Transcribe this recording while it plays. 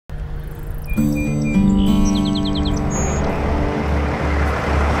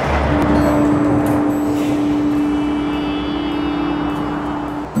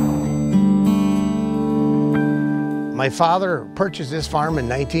My father purchased this farm in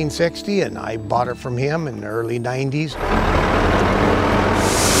 1960 and I bought it from him in the early 90s.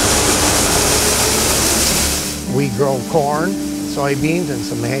 We grow corn, soybeans, and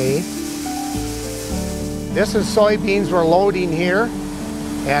some hay. This is soybeans we're loading here.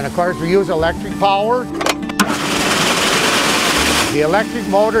 And of course we use electric power. The electric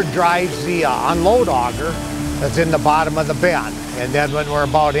motor drives the unload auger that's in the bottom of the bin. And then when we're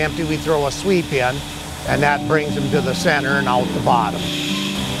about empty, we throw a sweep in, and that brings them to the center and out the bottom.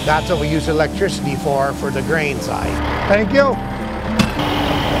 That's what we use electricity for the grain side. Thank you.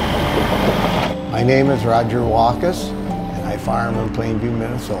 My name is Roger Walkus, and I farm in Plainview,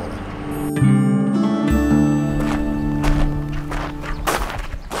 Minnesota.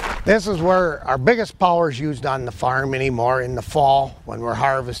 This is where our biggest power is used on the farm anymore in the fall when we're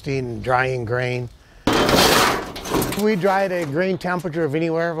harvesting and drying grain. We dry at a grain temperature of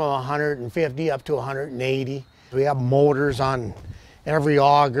anywhere from 150 up to 180. We have motors on every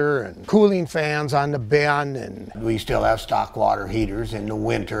auger and cooling fans on the bin, and we still have stock water heaters in the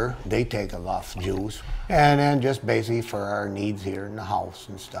winter. They take enough juice. And then just basically for our needs here in the house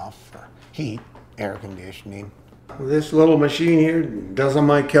and stuff, for heat, air conditioning. This little machine here does all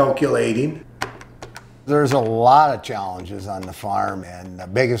my calculating. There's a lot of challenges on the farm, and the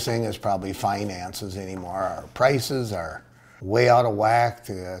biggest thing is probably finances anymore. Our prices are way out of whack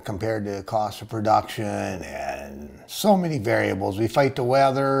compared to the cost of production, and so many variables. We fight the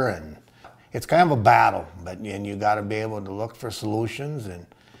weather, and it's kind of a battle, and you got to be able to look for solutions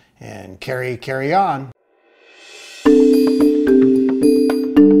and carry on.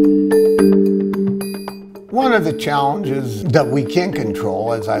 One of the challenges that we can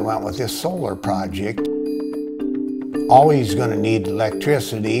control, as I went with this solar project, always going to need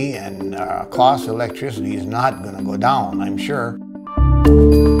electricity, and cost of electricity is not going to go down, I'm sure.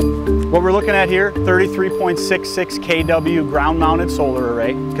 What we're looking at here, 33.66 kW ground-mounted solar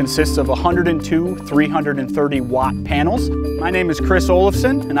array, consists of 102 330-watt panels. My name is Chris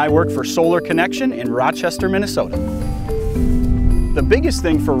Olofsson, and I work for Solar Connection in Rochester, Minnesota. The biggest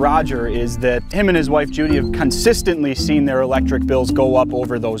thing for Roger is that him and his wife Judy have consistently seen their electric bills go up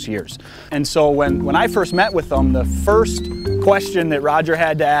over those years. And so when I first met with them, the first question that Roger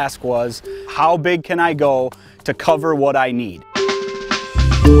had to ask was, how big can I go to cover what I need?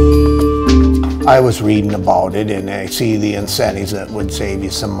 I was reading about it, and I see the incentives that would save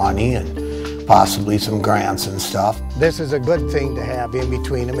you some money and possibly some grants and stuff. This is a good thing to have in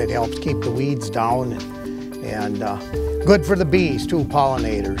between them. It helps keep the weeds down, and good for the bees too,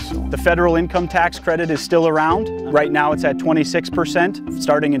 pollinators. So. The federal income tax credit is still around. Right now it's at 26%.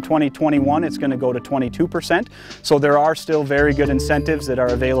 Starting in 2021 it's going to go to 22%. So there are still very good incentives that are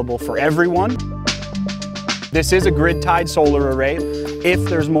available for everyone. This is a grid-tied solar array. If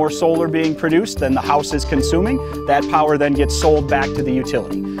there's more solar being produced than the house is consuming, that power then gets sold back to the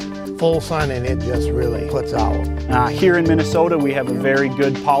utility. Full sun and it just really puts out. Here in Minnesota we have a very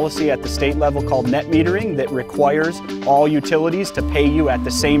good policy at the state level called net metering that requires all utilities to pay you at the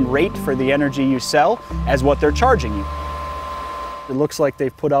same rate for the energy you sell as what they're charging you. It looks like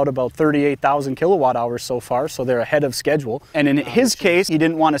they've put out about 38,000 kilowatt hours so far, so they're ahead of schedule. And in his case, he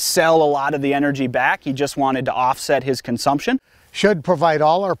didn't want to sell a lot of the energy back, he just wanted to offset his consumption. Should provide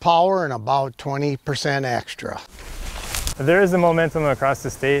all our power and about 20% extra. There is a momentum across the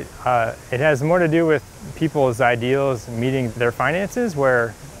state. It has more to do with people's ideals meeting their finances,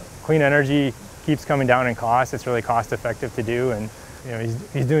 where clean energy keeps coming down in cost. It's really cost effective to do, and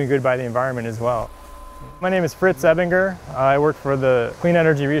he's doing good by the environment as well. My name is Fritz Ebinger. I work for the Clean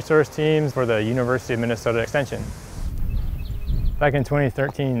Energy Resource Teams for the University of Minnesota Extension. Back in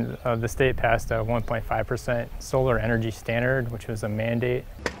 2013, the state passed a 1.5% solar energy standard, which was a mandate.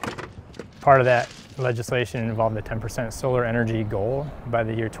 Part of that legislation involved a 10% solar energy goal by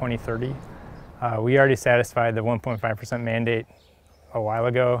the year 2030. We already satisfied the 1.5% mandate a while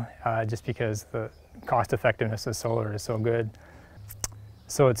ago, just because the cost effectiveness of solar is so good.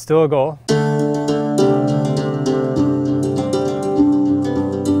 So it's still a goal.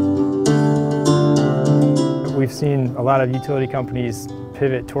 We've seen a lot of utility companies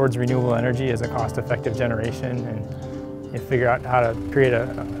pivot towards renewable energy as a cost-effective generation, and figure out how to create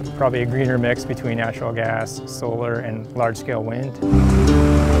probably a greener mix between natural gas, solar, and large-scale wind.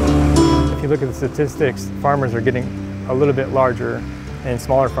 If you look at the statistics, farmers are getting a little bit larger, and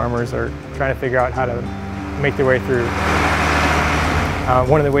smaller farmers are trying to figure out how to make their way through.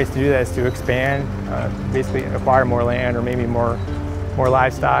 One of the ways to do that is to expand, basically acquire more land or maybe more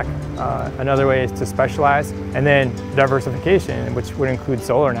livestock. Another way is to specialize, and then diversification, which would include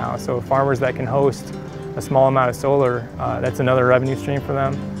solar now. So farmers that can host a small amount of solar, that's another revenue stream for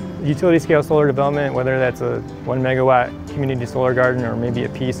them. Utility scale solar development, whether that's a 1 megawatt community solar garden or maybe a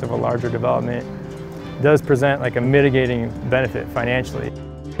piece of a larger development, does present like a mitigating benefit financially.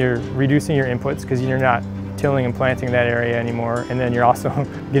 You're reducing your inputs because you're not tilling and planting that area anymore, and then you're also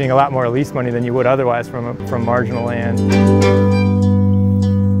getting a lot more lease money than you would otherwise from marginal land.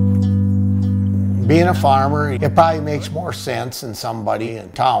 Being a farmer, it probably makes more sense than somebody in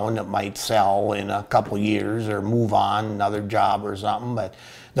town that might sell in a couple years or move on, another job or something, but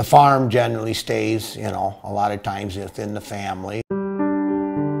the farm generally stays, you know, a lot of times within the family.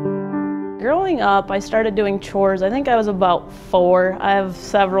 Growing up, I started doing chores. I think I was about 4. I have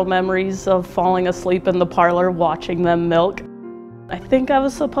several memories of falling asleep in the parlor watching them milk. I think I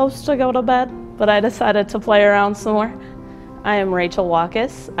was supposed to go to bed, but I decided to play around some more. I am Rachel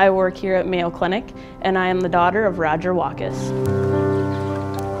Wachus. I work here at Mayo Clinic, and I am the daughter of Roger Wachus.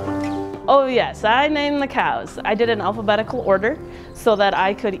 Oh yes, I named the cows. I did an alphabetical order so that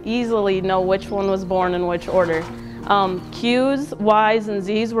I could easily know which one was born in which order. Q's, Y's, and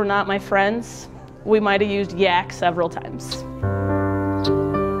Z's were not my friends. We might have used yak several times.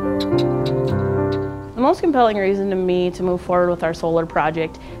 The most compelling reason to me to move forward with our solar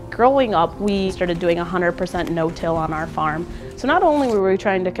project, growing up we started doing 100% no-till on our farm. So not only were we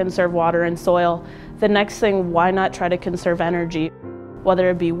trying to conserve water and soil, the next thing, why not try to conserve energy?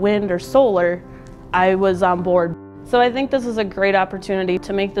 Whether it be wind or solar, I was on board. So I think this is a great opportunity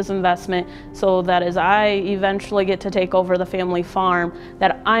to make this investment so that as I eventually get to take over the family farm,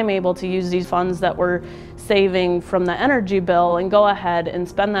 that I'm able to use these funds that we're saving from the energy bill and go ahead and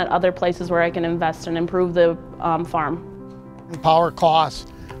spend that other places where I can invest and improve the farm. Power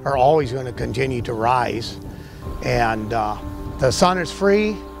costs are always going to continue to rise, and the sun is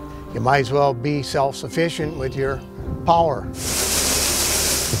free. You might as well be self-sufficient with your power.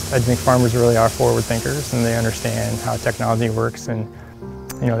 I think farmers really are forward thinkers, and they understand how technology works, and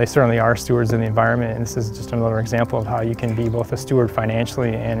they certainly are stewards of the environment, and this is just another example of how you can be both a steward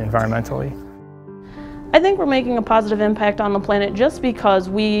financially and environmentally. I think we're making a positive impact on the planet just because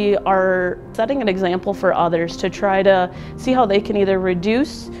we are setting an example for others to try to see how they can either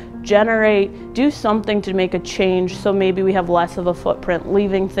reduce, generate, do something to make a change so maybe we have less of a footprint,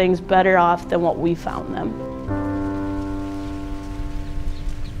 leaving things better off than what we found them.